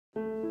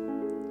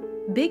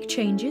Big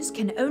changes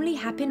can only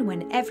happen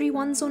when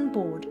everyone's on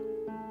board.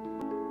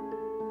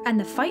 And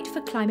the fight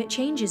for climate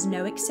change is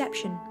no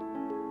exception.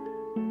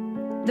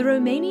 The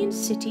Romanian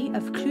city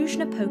of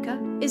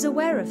Cluj-Napoca is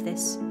aware of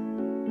this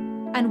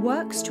and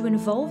works to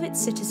involve its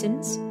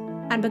citizens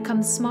and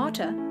become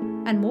smarter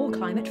and more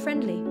climate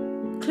friendly.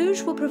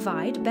 Cluj will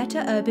provide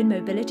better urban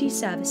mobility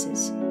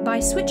services by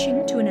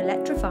switching to an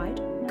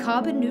electrified,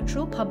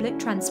 carbon-neutral public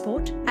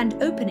transport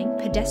and opening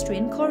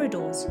pedestrian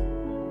corridors.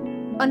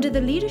 Under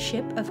the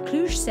leadership of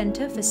Cluj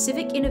Centre for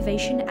Civic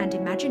Innovation and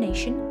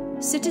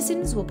Imagination,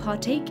 citizens will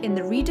partake in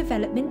the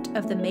redevelopment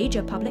of the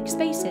major public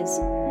spaces.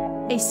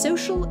 A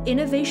social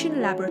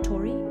innovation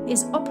laboratory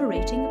is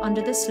operating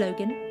under the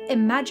slogan,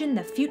 "Imagine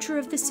the future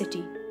of the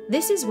city."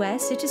 This is where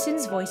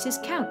citizens' voices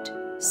count,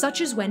 such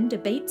as when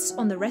debates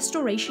on the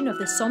restoration of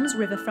the Soms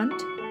riverfront,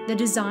 the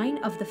design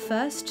of the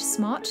first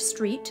smart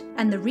street,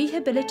 and the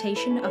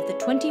rehabilitation of the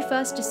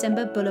 21st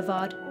December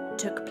Boulevard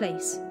took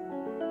place.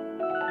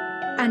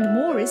 And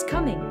more is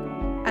coming,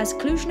 as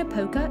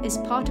Cluj-Napoca is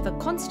part of a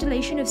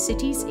constellation of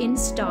cities in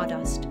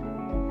Stardust,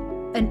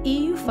 an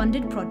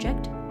EU-funded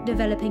project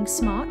developing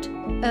smart,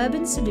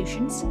 urban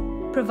solutions,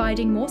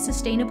 providing more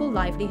sustainable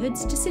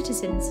livelihoods to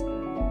citizens.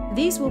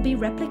 These will be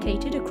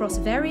replicated across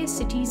various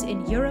cities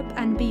in Europe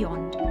and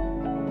beyond.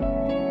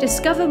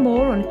 Discover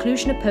more on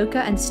Cluj-Napoca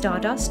and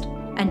Stardust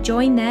and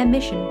join their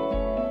mission.